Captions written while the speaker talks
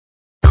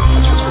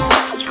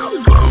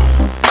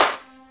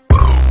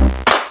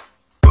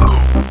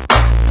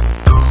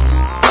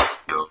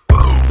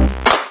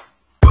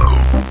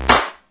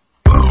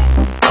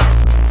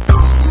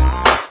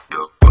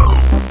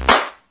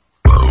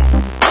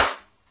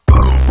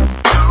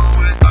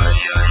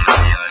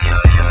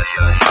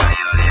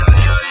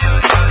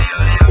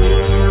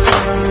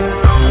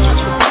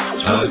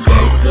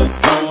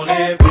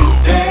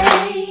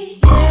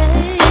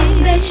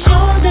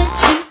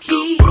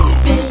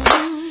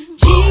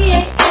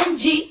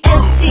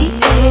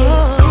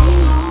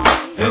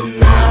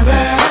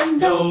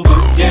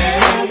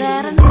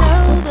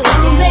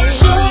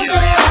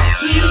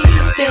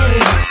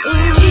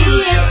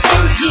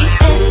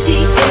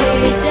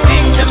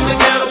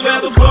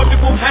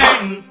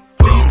gang.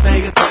 Please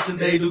pay attention,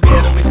 they do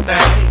get a mistake.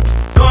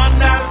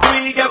 1 out of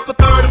 3, get a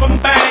third of them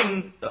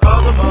bang. The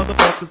other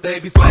motherfuckers, they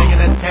be slanging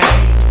that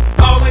cane.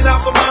 Always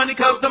out for money,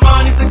 cause the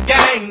money's the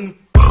gang.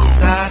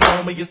 Eastside,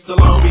 homie, it's a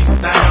Long Beach thing.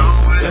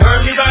 You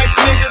heard me right,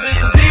 nigga, this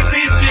is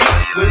DPG.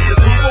 With the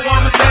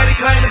superwoman steady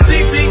claiming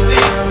CPT.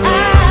 I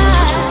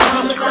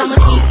promise I'ma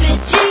keep it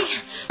G.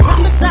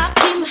 Promise I'll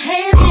keep my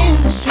hands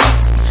in the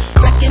streets.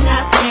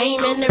 Recognize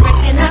game and they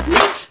recognize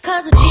me.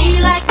 Cause a G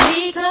like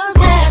me comes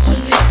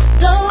naturally.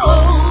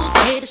 Those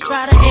haters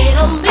try to hate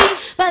on me,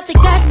 but they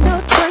got no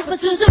choice but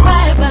to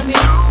survive by me.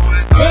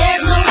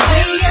 There's no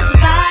way you're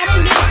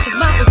dividing me, cause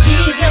my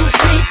OGs in the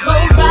streets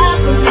gon' ride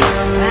for me.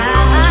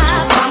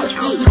 I promise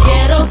to the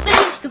ghetto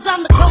things, cause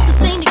I'm the closest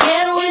thing to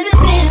ghetto in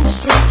this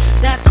industry.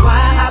 That's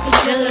why I be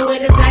chillin'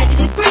 when it's 90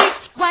 degrees.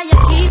 Why you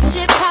keep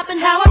shit poppin',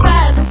 how I'd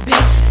rather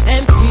speak.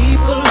 And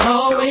people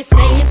always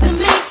saying to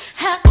me,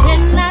 how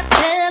can I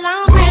tell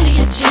I'm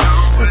really a G?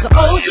 Cause the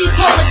OGs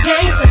told the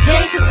gangsters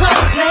told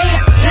the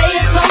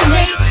players told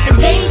me, and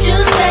they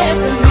just said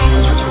to me,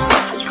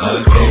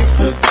 a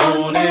gangster's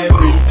on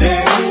every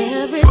day.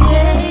 Every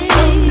day.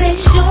 So make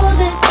sure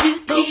that you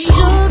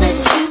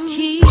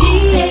keep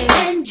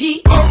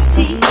G-A-N-G-S-T-A.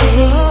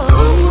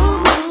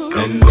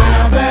 And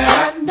now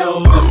that I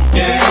know the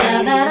game,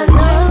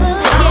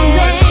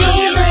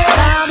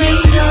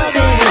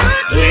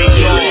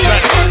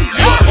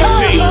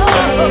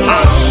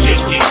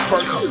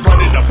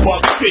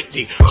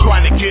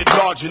 trying to get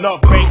large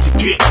enough bank to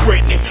get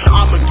Britney.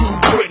 I'ma do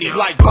Britney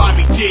like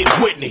Bobby did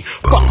Whitney.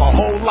 Fuck a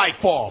whole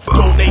life off,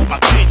 donate my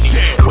kidneys.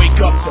 Wake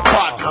up to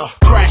vodka,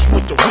 crash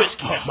with the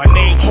whiskey. My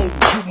name holding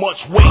too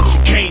much weight,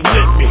 you can't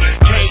lift me.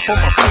 Came from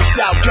a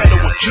freestyle ghetto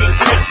with King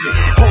Tipsy.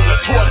 Hold a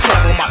torch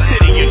over my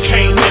city, you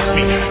can't miss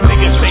me.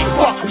 Niggas say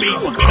fuck me,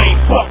 but can't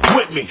fuck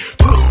with me.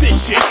 Twist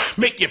this shit,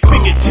 make your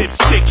fingertips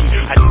sticky.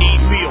 I need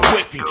me a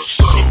whiffy,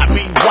 shit, I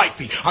mean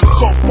wifey. I'm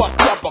so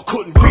fucked up I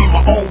couldn't be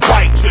my own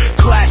wife.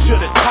 Clash of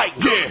the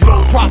Titan,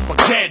 no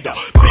propaganda.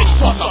 Big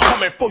sauce, I'm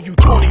coming for you,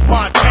 Tony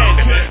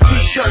Montana.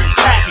 T-shirt,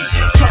 khakis,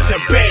 chucks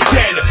and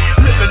bandanas.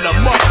 Living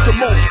amongst the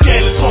most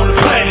scandalous on the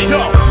planet,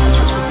 yo.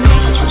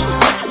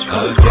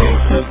 a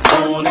gangster's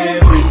on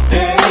every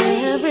day.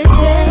 Every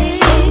day.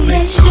 So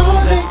make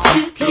sure that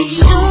you keep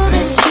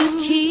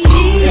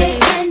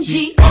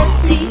G-A-N-G-S-T-A.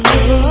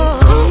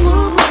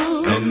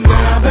 And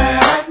now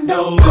that I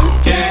know the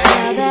game,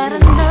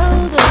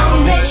 I'll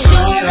make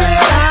sure that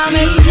I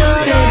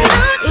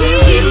keep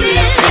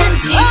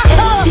G-A-N-G-S-T-A.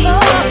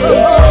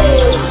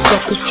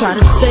 Suckers try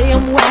to say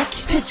I'm whack,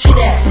 picture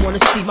that. Wanna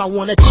see my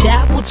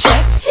chapel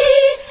checks?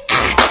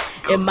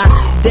 In my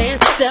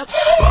dance steps,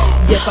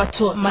 yep, I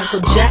taught Michael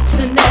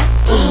Jackson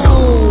that.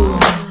 Ooh,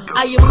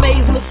 I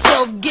amaze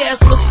myself,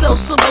 gas myself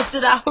so much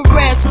that I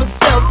harass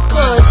myself.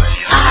 Cause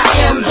I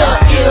am the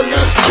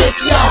illest chick,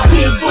 y'all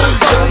people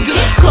don't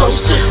get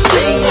close to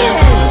seeing.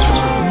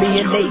 Me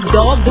and they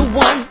dog the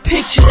one,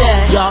 picture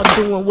that. Y'all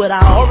doing what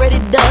I already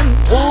done.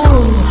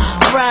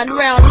 Ooh, riding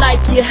around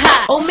like you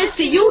hot. Oh,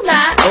 Missy, you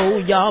not. Oh,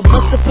 y'all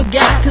must have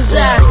forgot. Cause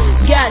I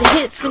got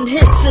hits and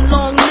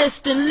long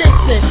list. And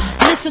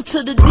listen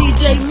to the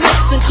DJ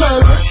mixing.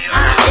 Cause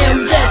I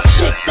am that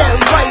chick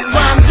that write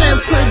rhymes and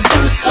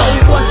produce. So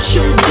what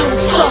you do,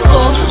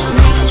 sucker?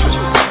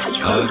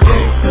 a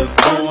gangster's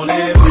on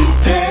every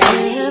day.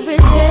 Every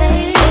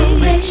day. So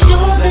make sure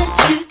that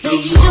you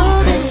keep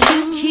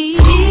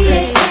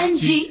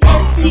G-A-N-G-S-T-A.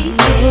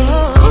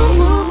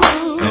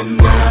 And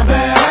now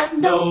that I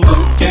know the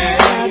game,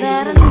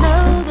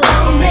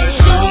 I'll make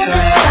sure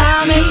that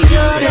I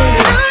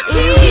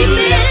keep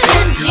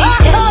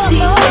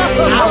G-A-N-G-S-T-A.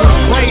 I was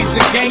raised a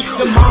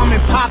gangster, mom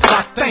and pops,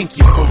 I thank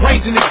you for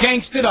raising a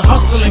gangster to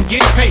hustle and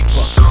get paper.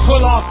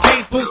 Pull off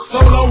capers,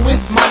 solo,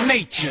 it's my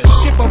nature.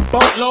 Ship a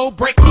boatload,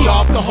 break me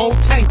off the whole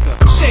tanker.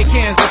 Shake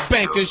hands with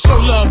bankers, show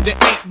love to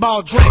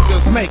 8-ball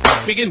drinkers. Make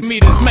big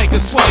meters,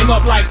 makers, swim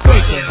up like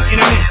Quaker. In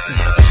an instant,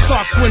 a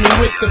shark swimming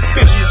with the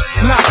fishes.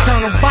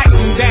 Nocturnal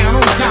biting down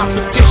on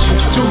competition.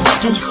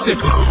 Deuce,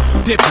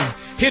 sipping, dipping.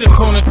 Hit a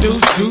corner,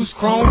 deuce,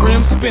 chrome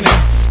rim spinning.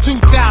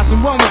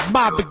 2001 was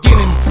my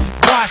beginning.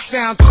 Why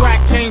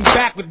soundtrack came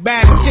back with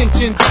bad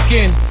intentions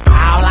again.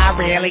 All I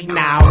really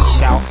know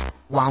is yo,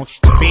 won't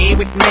you be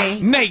with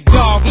me? Nate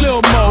Dogg,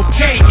 Lil Mo,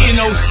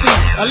 KNOC,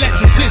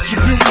 Electric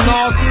distributing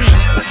all three.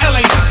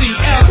 LAC,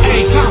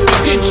 LA,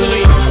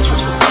 confidentially.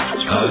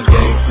 a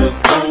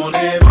gangster's on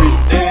every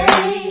day.